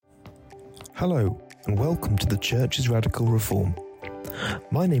Hello, and welcome to the Church's Radical Reform.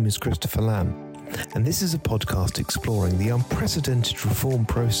 My name is Christopher Lamb, and this is a podcast exploring the unprecedented reform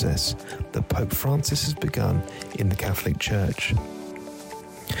process that Pope Francis has begun in the Catholic Church.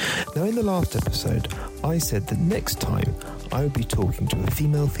 Now, in the last episode, I said that next time I would be talking to a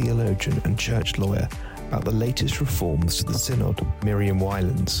female theologian and church lawyer about the latest reforms to the synod, Myriam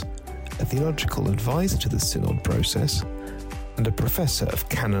Wijlens, a theological advisor to the synod process and a professor of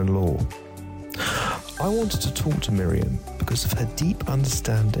canon law. I wanted to talk to Myriam because of her deep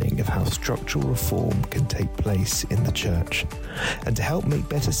understanding of how structural reform can take place in the church and to help make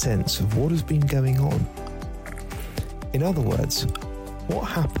better sense of what has been going on. In other words, what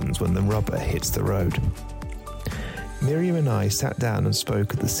happens when the rubber hits the road? Myriam and I sat down and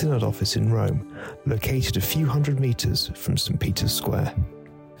spoke at the synod office in Rome, located a few hundred metres from St. Peter's Square.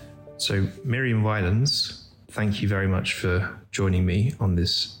 So, Myriam Wijlens, thank you very much for joining me on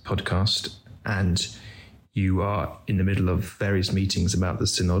this podcast. And you are in the middle of various meetings about the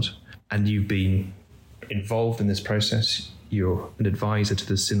synod, and you've been involved in this process. You're an advisor to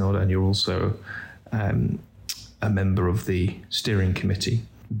the synod, and you're also a member of the steering committee.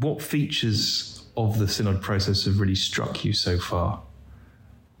 What features of the synod process have really struck you so far?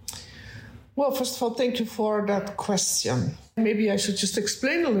 Well, first of all, thank you for that question. Maybe I should just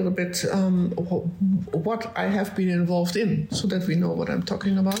explain a little bit what I have been involved in so that we know what I'm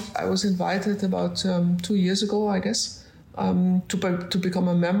talking about. I was invited about 2 years ago, I guess, to become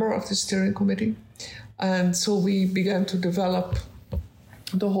a member of the steering committee. And so we began to develop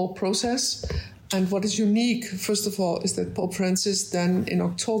the whole process. And what is unique, first of all, is that Pope Francis then in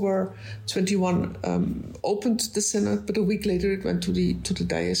October 21 opened the synod, but a week later it went to the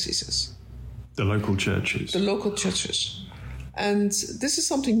dioceses. The local churches. The local churches. And this is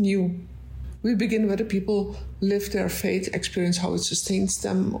something new. We begin where the people live their faith, experience how it sustains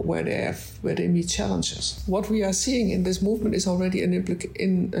them, where they meet challenges. What we are seeing in this movement is already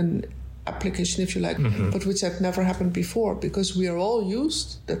an application, if you like, but which had never happened before, because we are all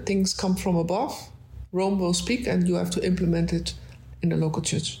used that things come from above. Rome will speak, and you have to implement it in the local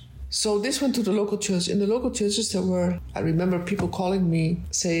church. So this went to the local church. In the local churches, I remember people calling me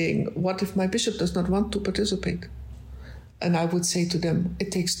saying, what if my bishop does not want to participate? And I would say to them,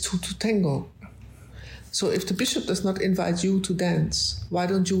 it takes two to tango. So if the bishop does not invite you to dance, why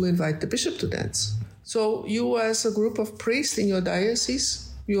don't you invite the bishop to dance? So you as a group of priests in your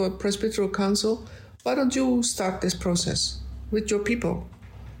diocese, your presbyteral council, why don't you start this process with your people?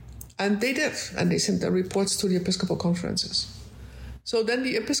 And they did, and they sent their reports to the episcopal conferences. So then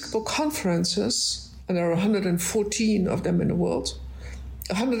the episcopal conferences, and there are 114 of them in the world,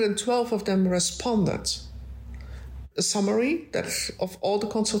 112 of them responded. A summary of all the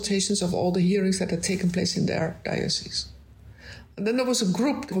consultations, of all the hearings that had taken place in their diocese. And then there was a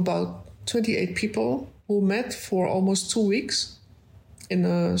group of about 28 people who met for almost 2 weeks in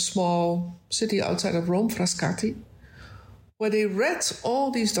a small city outside of Rome, Frascati, where they read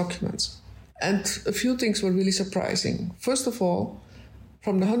all these documents. And a few things were really surprising. First of all,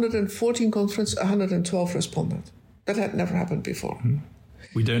 from the 114 conference, 112 responded. That had never happened before.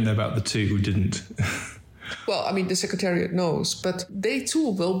 We don't know about the two who didn't. Well, I mean, the Secretariat knows, but they too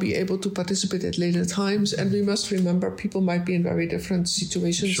will be able to participate at later times. And we must remember people might be in very different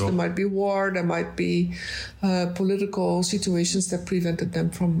situations. Sure. There might be war, there might be political situations that prevented them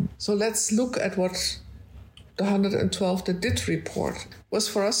from. So let's look at what the 112 that did report. It was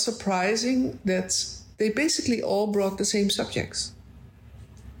for us surprising that they basically all brought the same subjects.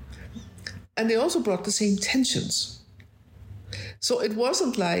 And they also brought the same tensions. So it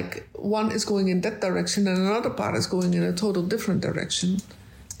wasn't like one is going in that direction and another part is going in a total different direction.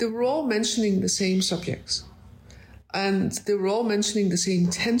 They were all mentioning the same subjects. And they were all mentioning the same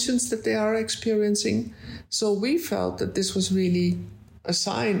tensions that they are experiencing. So we felt that this was really a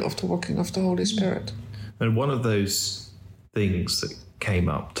sign of the working of the Holy Spirit. And one of those things that came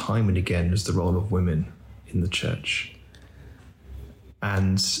up time and again is the role of women in the church.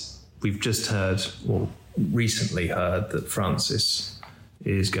 And we've just heard, or recently heard, that Francis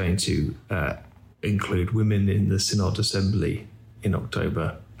is going to include women in the Synod Assembly in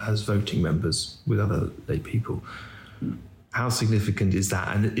October as voting members with other lay people. How significant is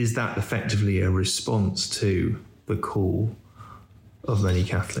that? And is that effectively a response to the call of many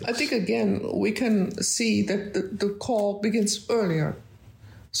Catholics? I think, again, we can see that the call begins earlier.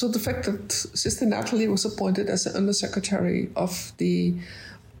 So the fact that Sister Natalie was appointed as the Undersecretary of the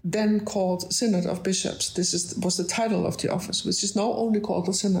then called Synod of Bishops. Was the title of the office, which is now only called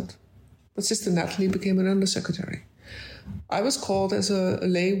the Synod. But Sister Natalie became an Undersecretary. I was called as a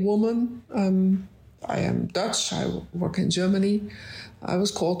lay woman I am Dutch, I work in Germany. I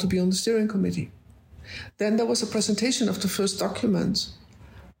was called to be on the steering committee. Then there was a presentation of the first document,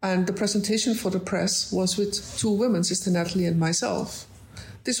 and the presentation for the press was with two women, Sister Natalie and myself.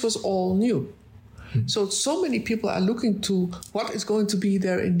 This was all new. So many people are looking to what is going to be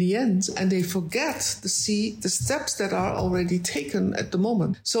there in the end, and they forget to see the steps that are already taken at the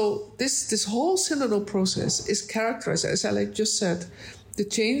moment. So this whole synodal process is characterized, as I just said, the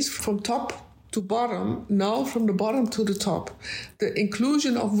change from top to bottom, now from the bottom to the top, the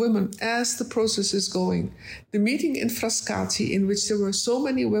inclusion of women as the process is going, the meeting in Frascati in which there were so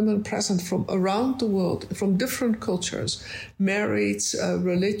many women present from around the world, from different cultures, married,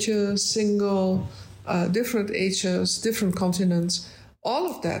 religious, single, different ages, different continents. All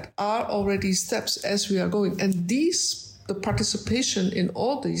of that are already steps as we are going. And the participation in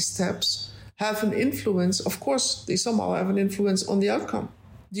all these steps have an influence. Of course, they somehow have an influence on the outcome.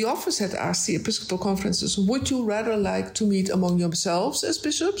 The office had asked the Episcopal conferences, would you rather like to meet among yourselves as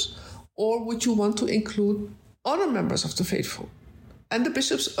bishops, or would you want to include other members of the faithful? And the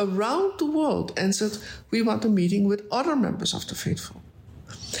bishops around the world answered, we want a meeting with other members of the faithful.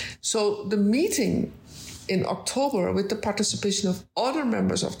 So the meeting in October with the participation of other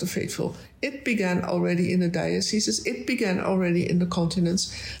members of the faithful, it began already in the dioceses, it began already in the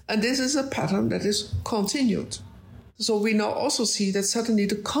continents, and this is a pattern that is continued. So we now also see that suddenly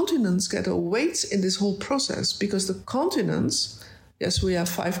the continents get a weight in this whole process, because the continents, yes, we have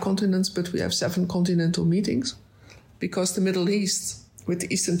 5 continents, but we have 7 continental meetings, because the Middle East with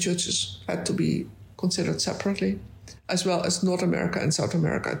the Eastern churches had to be considered separately, as well as North America and South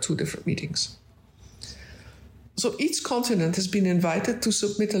America, 2 different meetings. So each continent has been invited to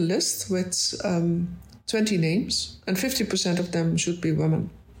submit a list with 20 names, and 50% of them should be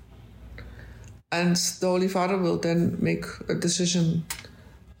women. And the Holy Father will then make a decision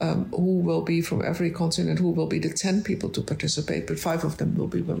who will be from every continent, who will be the 10 people to participate, but 5 of them will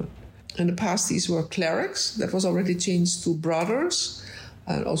be women. In the past, these were clerics. That was already changed to brothers,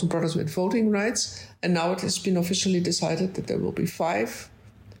 and also brothers with voting rights. And now it has been officially decided that there will be 5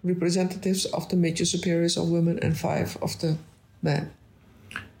 representatives of the major superiors of women and 5 of the men.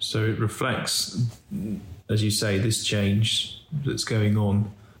 So it reflects, as you say, this change that's going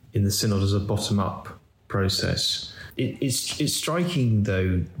on in the synod as a bottom-up process. It's striking,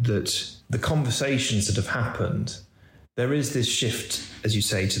 though, that the conversations that have happened, there is this shift, as you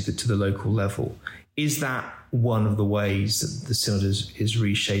say, to the local level. Is that one of the ways that the synod is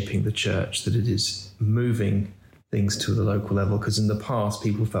reshaping the church, that it is moving things to the local level? Because in the past,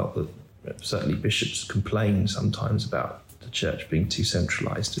 people felt that, certainly bishops complained sometimes about the church being too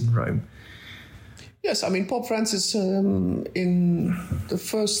centralised in Rome. Yes, I mean, Pope Francis, in the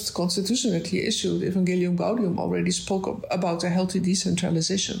first constitution that he issued, Evangelium Gaudium, already spoke about a healthy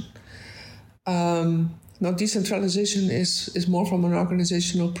decentralization. Now, decentralization is more from an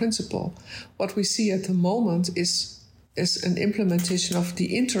organizational principle. What we see at the moment is an implementation of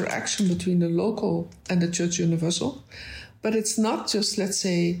the interaction between the local and the Church Universal. But it's not just, let's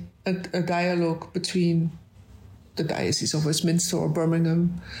say, a dialogue between the Diocese of Westminster or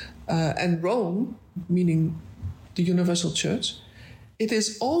Birmingham and Rome, meaning the Universal Church. It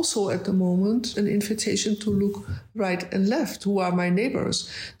is also at the moment an invitation to look right and left. Who are my neighbors?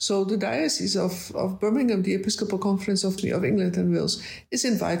 So the Diocese of Birmingham, the Episcopal Conference of England and Wales, is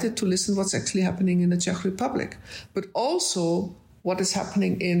invited to listen what's actually happening in the Czech Republic, but also what is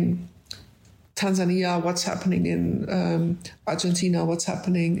happening in Tanzania, what's happening in Argentina, what's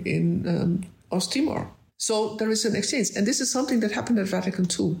happening in Osttimor. So there is an exchange. And this is something that happened at Vatican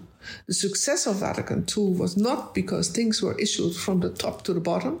II. The success of Vatican II was not because things were issued from the top to the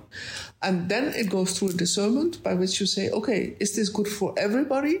bottom. And then it goes through a discernment by which you say, okay, is this good for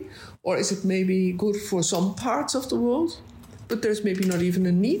everybody? Or is it maybe good for some parts of the world? But there's maybe not even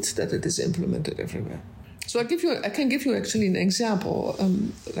a need that it is implemented everywhere. So I can give you actually an example.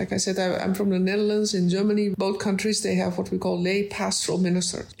 Like I said, I'm from the Netherlands. In Germany, both countries, they have what we call lay pastoral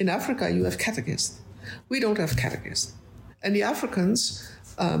ministers. In Africa, you have catechists. We don't have catechists. And the Africans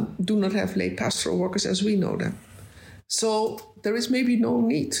do not have lay pastoral workers as we know them. So there is maybe no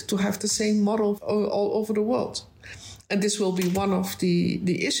need to have the same model all over the world. And this will be one of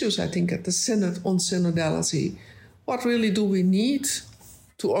the issues, I think, at the Synod on synodality. What really do we need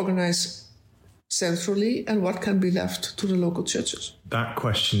to organize centrally, and what can be left to the local churches? That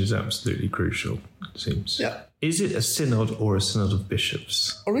question is absolutely crucial, it seems. Yeah. Is it a synod or a synod of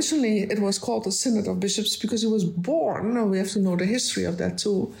bishops? Originally, it was called a synod of bishops because it was born, and we have to know the history of that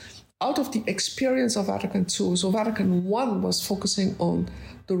too, out of the experience of Vatican II. So Vatican I was focusing on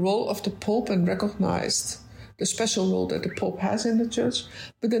the role of the Pope and recognized the special role that the Pope has in the church.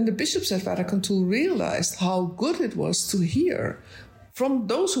 But then the bishops at Vatican II realized how good it was to hear from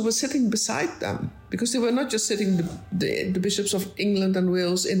those who were sitting beside them, because they were not just sitting, the bishops of England and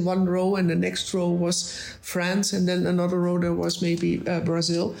Wales in one row, and the next row was France, and then another row there was maybe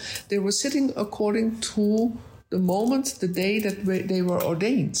Brazil. They were sitting according to the moment, the day that they were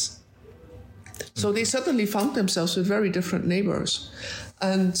ordained. So they suddenly found themselves with very different neighbors.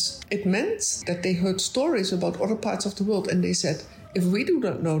 And it meant that they heard stories about other parts of the world, and they said, if we do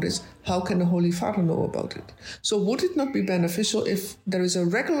not know this, how can the Holy Father know about it? So would it not be beneficial if there is a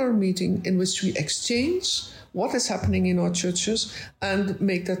regular meeting in which we exchange what is happening in our churches and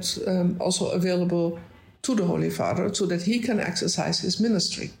make that also available to the Holy Father so that he can exercise his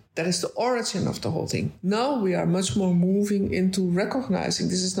ministry? That is the origin of the whole thing. Now we are much more moving into recognizing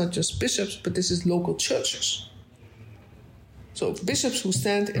this is not just bishops, but this is local churches. So bishops who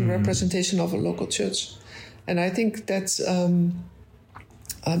stand in representation of a local church. And I think that's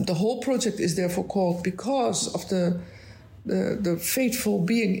the whole project is therefore called because of the faithful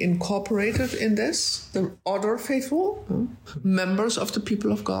being incorporated in this, the other faithful, members of the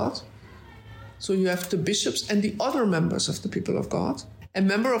people of God. So you have the bishops and the other members of the people of God. A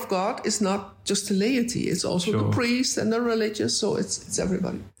member of God is not just the laity, it's also the priest and the religious, so it's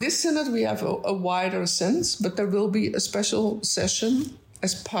everybody. This synod we have a wider sense, but there will be a special session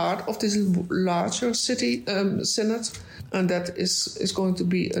as part of this larger city synod, and that is going to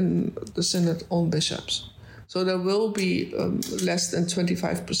be the synod on bishops. So there will be less than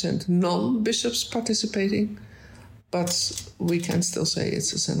 25% non-bishops participating, but we can still say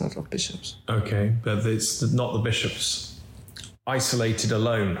it's a synod of bishops. Okay, but it's not the bishops isolated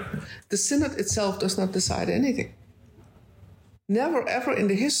alone. The synod itself does not decide anything. Never ever in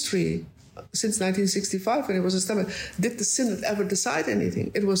the history, since 1965 when it was established, did the synod ever decide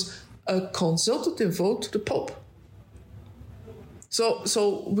anything. It was a consultative vote to the Pope.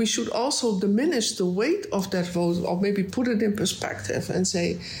 So we should also diminish the weight of that vote, or maybe put it in perspective and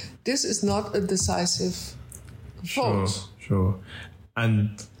say, this is not a decisive vote. Sure.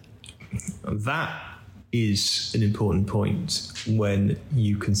 And that is an important point when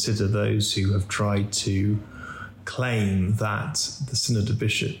you consider those who have tried to claim that the Synod of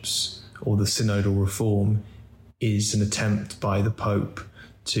Bishops or the synodal reform is an attempt by the Pope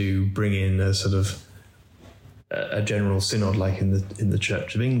to bring in a sort of a general synod like in the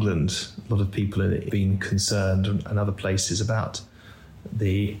Church of England. A lot of people in it have been concerned, and other places, about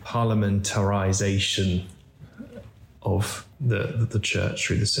the parliamentarization of the church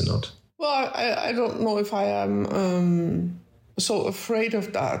through the synod. Well, I don't know if I am so afraid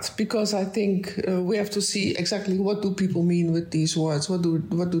of that, because I think we have to see exactly what do people mean with these words. What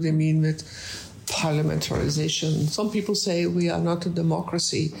do they mean with parliamentarization? Some people say we are not a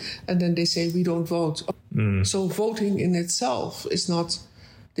democracy, and then they say we don't vote. So voting in itself is not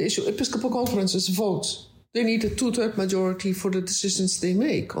the issue. Episcopal conferences vote. They need a 2/3 majority for the decisions they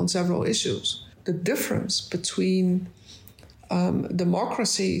make on several issues. The difference between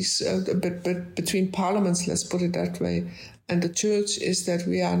democracies, between parliaments, let's put it that way, and the church is that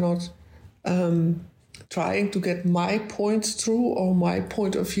we are not trying to get my point through or my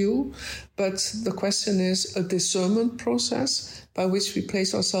point of view, but the question is a discernment process by which we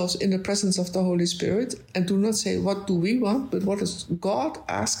place ourselves in the presence of the Holy Spirit and do not say what do we want, but what is God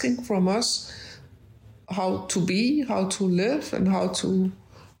asking from us, how to be, how to live, and how to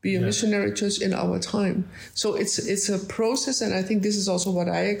be a missionary church in our time. So it's a process, and I think this is also what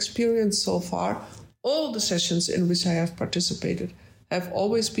I experienced so far. All the sessions in which I have participated have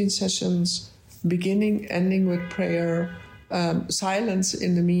always been sessions beginning, ending with prayer, silence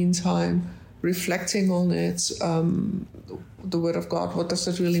in the meantime, reflecting on it, the Word of God. What does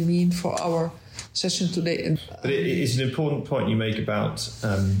that really mean for our session today? But it is an important point you make about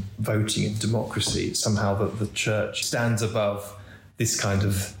voting and democracy. Somehow that the church stands above this kind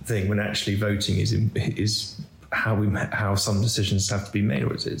of thing, when actually voting is how some decisions have to be made,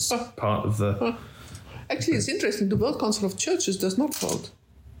 or it's part of the... Actually, it's interesting. The World Council of Churches does not vote.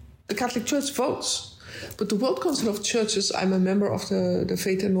 The Catholic Church votes. But the World Council of Churches, I'm a member of the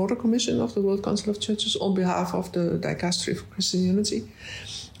Faith and Order Commission of the World Council of Churches on behalf of the Dicastery for Christian Unity.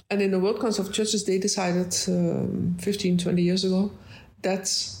 And in the World Council of Churches, they decided 15, 20 years ago that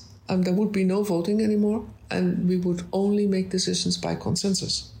there would be no voting anymore, and we would only make decisions by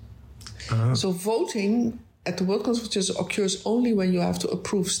consensus. So voting at the World Council of Churches occurs only when you have to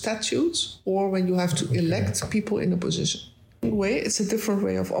approve statutes or when you have to elect people in a position. It's a different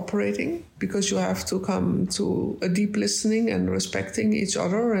way of operating, because you have to come to a deep listening and respecting each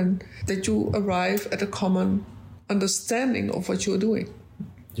other, and that you arrive at a common understanding of what you're doing.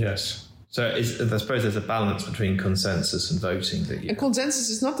 Yes. So I suppose there's a balance between consensus and voting. And consensus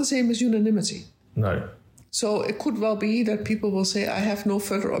is not the same as unanimity. No. So it could well be that people will say, I have no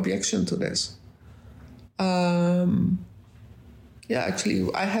further objection to this.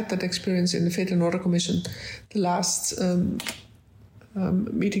 Actually, I had that experience in the Faith and Order Commission. The last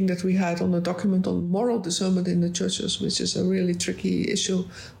meeting that we had on a document on moral discernment in the churches, which is a really tricky issue.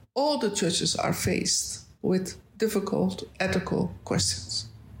 All the churches are faced with difficult ethical questions.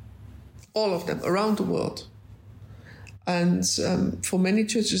 All of them around the world. And for many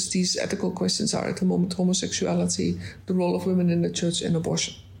churches, these ethical questions are at the moment homosexuality, the role of women in the church, and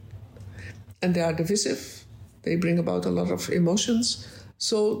abortion. And they are divisive. They bring about a lot of emotions.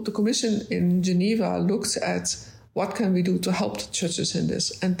 So the Commission in Geneva looked at what can we do to help the churches in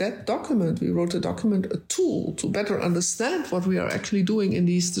this. And that document, we wrote a document, a tool to better understand what we are actually doing in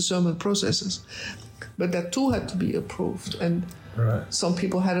these discernment processes. But that tool had to be approved. And some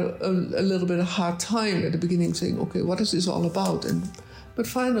people had a little bit of a hard time at the beginning saying, okay, what is this all about? But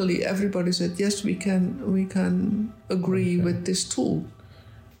finally, everybody said, yes, we can agree with this tool.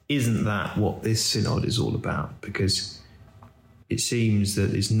 Isn't that what this synod is all about? Because it seems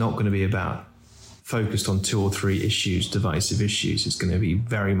that it's not going to be about focused on 2 or 3 issues, divisive issues. It's going to be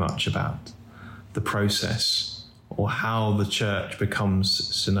very much about the process or how the church becomes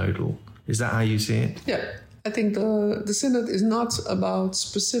synodal. Is that how you see it? Yeah. I think the synod is not about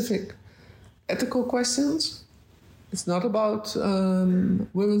specific ethical questions. It's not about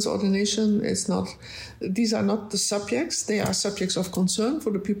women's ordination. These are not the subjects. They are subjects of concern for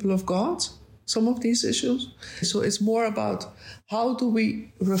the people of God, some of these issues. So it's more about how do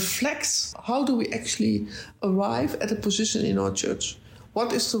we reflect, how do we actually arrive at a position in our church?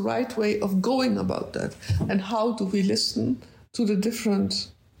 What is the right way of going about that? And how do we listen to the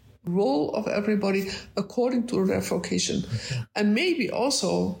different role of everybody according to their vocation? Okay. And maybe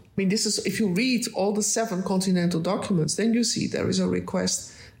also, this is, if you read all the 7 continental documents, then you see there is a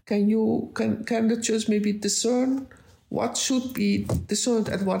request. Can the church maybe discern what should be discerned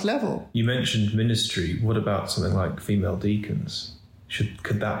at what level? You mentioned ministry. What about something like female deacons?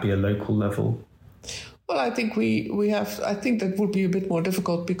 Could that be a local level? Well, I think I think that would be a bit more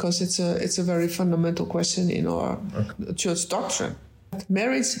difficult because it's a very fundamental question in our church doctrine.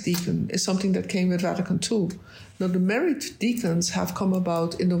 Married deacon is something that came with Vatican II. Now, the married deacons have come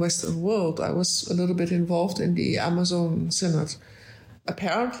about in the Western world. I was a little bit involved in the Amazon Synod.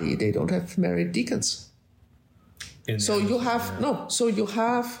 Apparently, they don't have married deacons. You have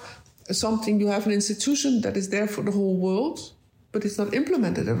an institution that is there for the whole world, but it's not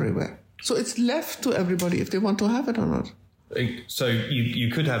implemented everywhere. So it's left to everybody if they want to have it or not. So you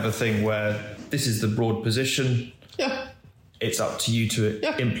could have a thing where this is the broad position. Yeah. It's up to you to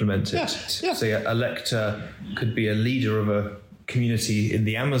implement it. Yeah. So a lector could be a leader of a community in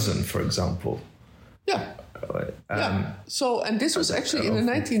the Amazon, for example. Yeah. So, and this was actually in the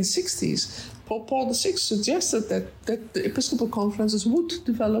 1960s. Pope Paul VI suggested that the Episcopal conferences would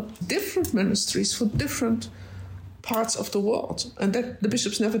develop different ministries for different parts of the world, and that the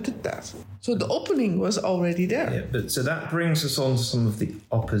bishops never did that. So the opening was already there. Yeah, but so that brings us on to some of the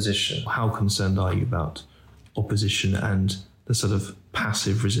opposition. How concerned are you about opposition and the sort of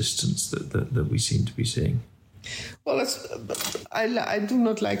passive resistance that we seem to be seeing? Well, I do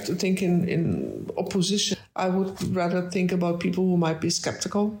not like to think in opposition. I would rather think about people who might be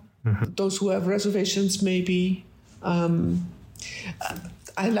skeptical, those who have reservations maybe.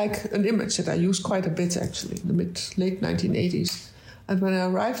 I like an image that I use quite a bit, actually, in the late 1980s. And when I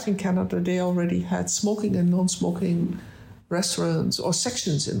arrived in Canada, they already had smoking and non-smoking restaurants or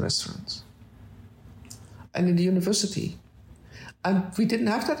sections in restaurants and in the university. And we didn't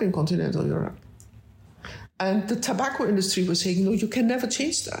have that in continental Europe. And the tobacco industry was saying, no, you can never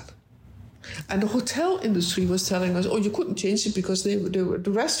change that. And the hotel industry was telling us, you couldn't change it because the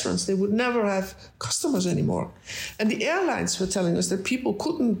restaurants, they would never have customers anymore. And the airlines were telling us that people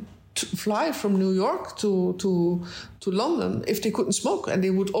couldn't fly from New York to London if they couldn't smoke. And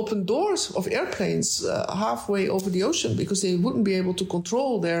they would open doors of airplanes halfway over the ocean because they wouldn't be able to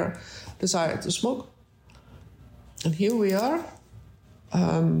control their desire to smoke. And here we are,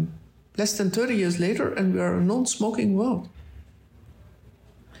 less than 30 years later, and we are a non-smoking world.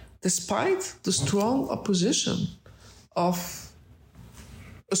 Despite the strong opposition of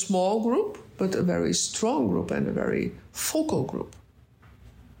a small group, but a very strong group and a very focal group.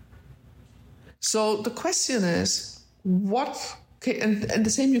 So the question is, and the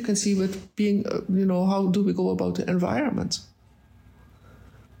same you can see with being, how do we go about the environment?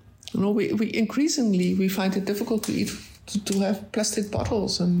 We increasingly, we find it difficult to have plastic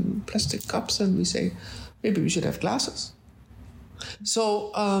bottles and plastic cups, and we say, maybe we should have glasses.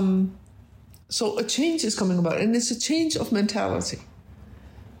 So So a change is coming about, and it's a change of mentality.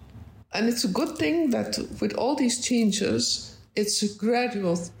 And it's a good thing that with all these changes, it's a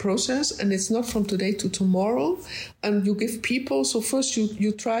gradual process, and it's not from today to tomorrow. And you give people, so first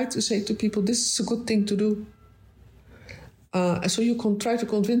you try to say to people, this is a good thing to do. So you can try to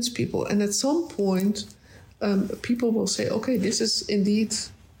convince people. And at some point, people will say, okay, this is indeed,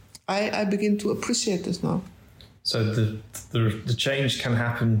 I begin to appreciate this now. So the change can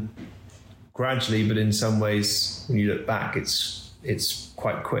happen gradually, but in some ways, when you look back, it's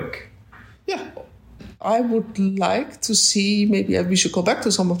quite quick. Yeah. I would like to see, maybe we should go back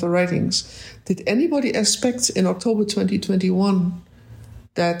to some of the writings. Did anybody expect in October 2021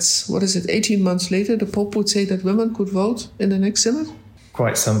 that, 18 months later, the Pope would say that women could vote in the next synod?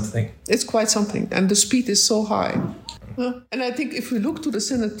 Quite something. It's quite something. And the speed is so high. And I think if we look to the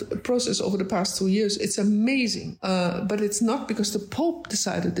synod process over the past 2 years, it's amazing. But it's not because the Pope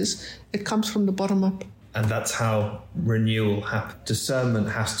decided this. It comes from the bottom up. And that's how renewal happens. Discernment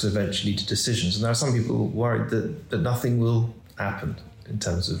has to eventually lead to decisions. And there are some people worried that nothing will happen in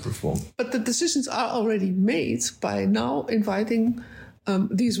terms of reform. But the decisions are already made by now inviting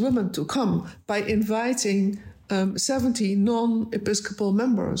these women to come, by inviting 70 non-episcopal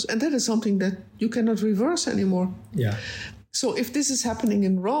members. And that is something that you cannot reverse anymore. Yeah. So if this is happening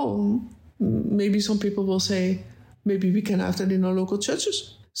in Rome, maybe some people will say, maybe we can have that in our local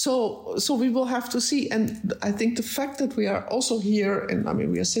churches. So we will have to see. And I think the fact that we are also here,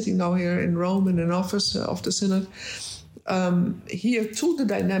 we are sitting now here in Rome in an office of the Synod, here too the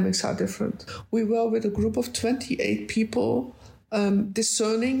dynamics are different. We were with a group of 28 people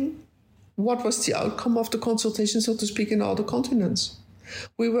discerning what was the outcome of the consultation, so to speak, in all the continents.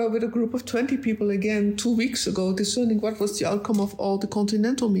 We were with a group of 20 people again 2 weeks ago discerning what was the outcome of all the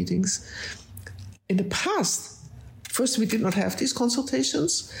continental meetings. In the past, first, we did not have these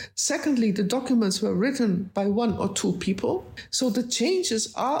consultations. Secondly, the documents were written by 1 or 2 people. So the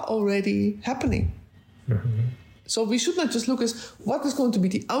changes are already happening. Mm-hmm. So we should not just look at what is going to be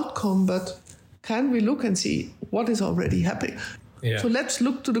the outcome, but can we look and see what is already happening? Yeah. So let's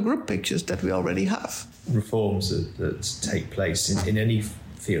look to the group pictures that we already have. Reforms that take place in any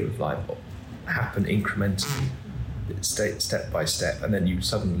field of life happen incrementally, step by step, and then you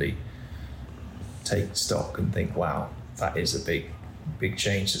suddenly take stock and think, wow, that is a big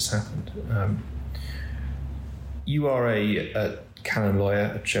change that's happened. You are a canon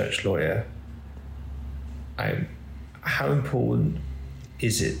lawyer, a church lawyer. How important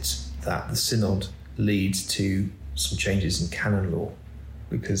is it that the synod leads to some changes in canon law?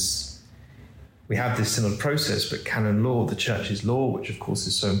 Because we have this synod process, but canon law, the church's law, which of course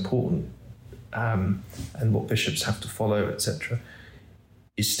is so important, and what bishops have to follow, etc.,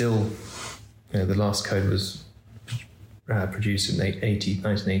 is still, the last code was produced in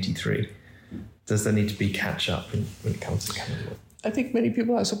 1983. Does there need to be catch-up when it comes to canon law? I think many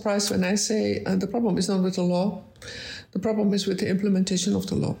people are surprised when I say the problem is not with the law. The problem is with the implementation of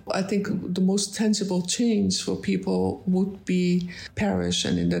the law. I think the most tangible change for people would be parish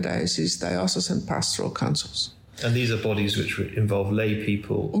and in the diocese, diocesan pastoral councils. And these are bodies which involve lay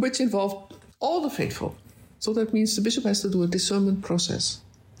people? Which involve all the faithful. So that means the bishop has to do a discernment process.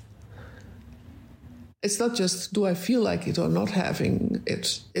 It's not just, do I feel like it or not having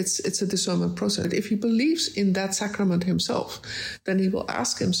it? It's a discernment process. If he believes in that sacrament himself, then he will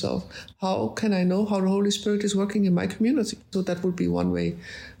ask himself, how can I know how the Holy Spirit is working in my community? So that would be one way,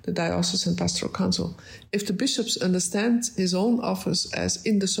 the diocesan pastoral council. If the bishops understand his own office as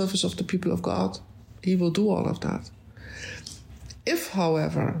in the service of the people of God, he will do all of that. If,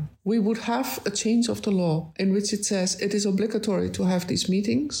 however, we would have a change of the law in which it says it is obligatory to have these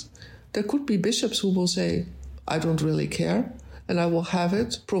meetings, there could be bishops who will say, I don't really care, and I will have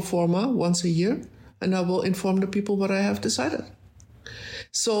it pro forma once a year, and I will inform the people what I have decided.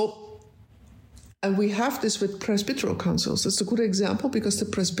 So, and we have this with presbyteral councils. That's a good example because the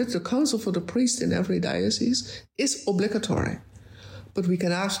presbyteral council for the priest in every diocese is obligatory. But we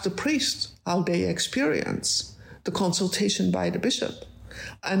can ask the priest how they experience the consultation by the bishop.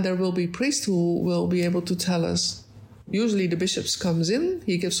 And there will be priests who will be able to tell us. Usually the bishop comes in,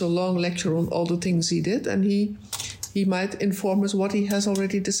 he gives a long lecture on all the things he did, and he might inform us what he has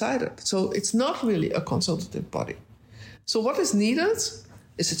already decided. So it's not really a consultative body. So what is needed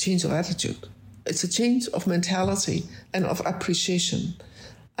is a change of attitude. It's a change of mentality and of appreciation.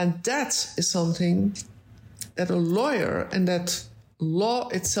 And that is something that a lawyer and that law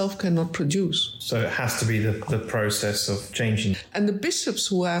itself cannot produce. So it has to be the process of changing. And the bishops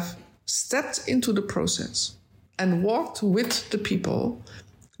who have stepped into the process and walked with the people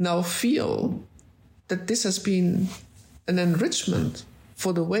now feel that this has been an enrichment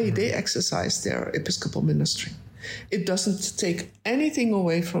for the way they exercise their episcopal ministry. It doesn't take anything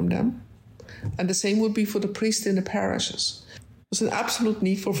away from them. And the same would be for the priests in the parishes. There's an absolute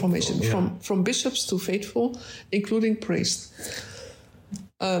need for formation, from bishops to faithful, including priests.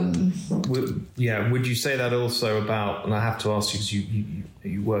 Would you say that also about, and I have to ask you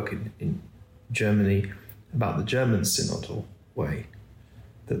because you work in Germany, about the German synodal way,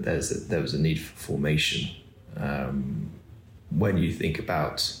 that there was a need for formation when you think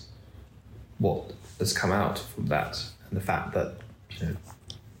about what has come out from that and the fact that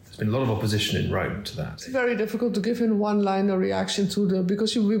there's been a lot of opposition in Rome to that. It's very difficult to give in one line a reaction to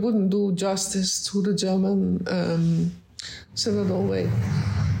because we wouldn't do justice to the German synodal way.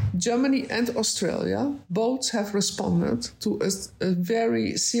 Germany and Australia both have responded to a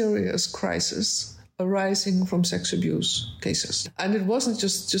very serious crisis arising from sex abuse cases. And it wasn't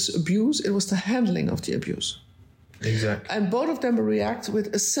just abuse, it was the handling of the abuse. Exactly. And both of them react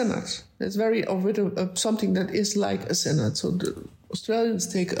with a synod. It's with something that is like a synod. So the Australians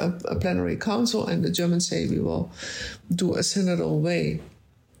take a plenary council and the Germans say we will do a synodal way.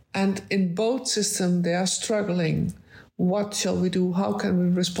 And in both systems, they are struggling. What shall we do? How can we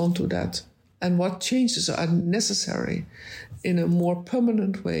respond to that? And what changes are necessary in a more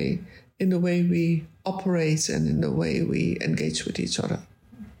permanent way, in the way we operate and in the way we engage with each other?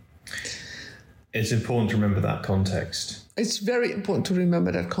 It's important to remember that context. It's very important to remember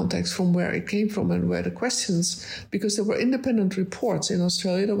that context from where it came from and where the questions, because there were independent reports. In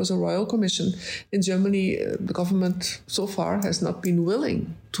Australia, there was a royal commission. In Germany, the government so far has not been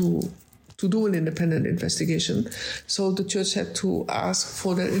willing to do an independent investigation. So the church had to ask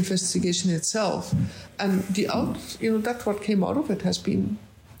for that investigation itself. And that's what came out of it has been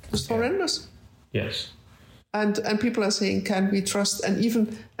just horrendous. Yes. And people are saying, can we trust? And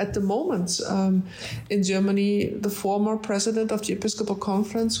even at the moment, in Germany, the former president of the Episcopal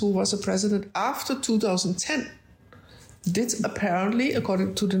Conference, who was a president after 2010, did apparently,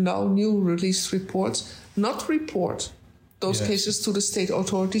 according to the now new released reports, not report those cases to the state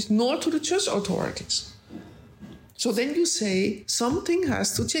authorities nor to the church authorities. So then you say something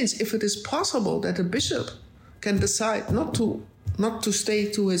has to change. If it is possible that a bishop can decide not to stay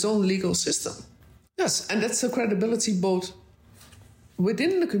to his own legal system. Yes, and that's a credibility both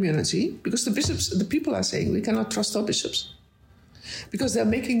within the community, because the people are saying we cannot trust our bishops because they're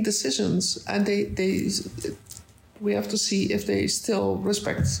making decisions, and we have to see if they still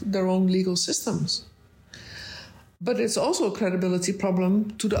respect their own legal systems. But it's also a credibility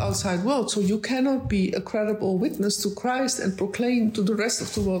problem to the outside world. So you cannot be a credible witness to Christ and proclaim to the rest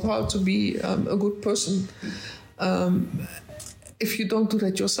of the world how to be a good person if you don't do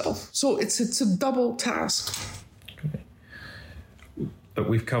that yourself. So it's a double task. Okay. But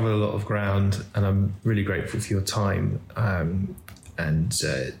we've covered a lot of ground, and I'm really grateful for your time and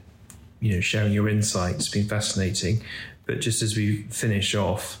sharing your insights. It's been fascinating. But just as we finish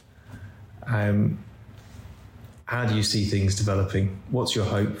off, how do you see things developing? What's your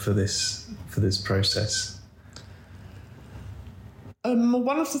hope for this process?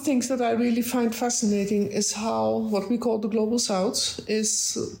 One of the things that I really find fascinating is how what we call the Global South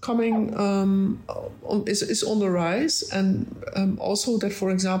is coming is on the rise, and also that, for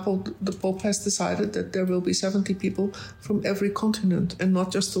example, the Pope has decided that there will be 70 people from every continent and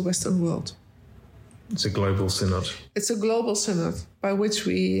not just the Western world. It's a global synod. It's a global synod by which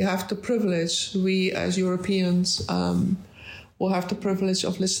we have the privilege, we as Europeans will have the privilege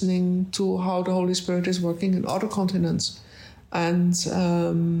of listening to how the Holy Spirit is working in other continents. And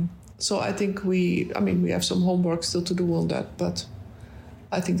so I think we have some homework still to do on that, but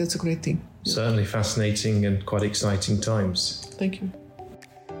I think that's a great thing. Yeah. Certainly fascinating and quite exciting times. Thank you.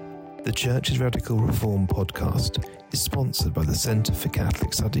 The Church's Radical Reform podcast is sponsored by the Centre for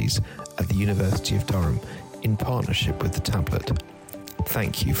Catholic Studies at the University of Durham in partnership with The Tablet.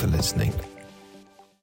 Thank you for listening.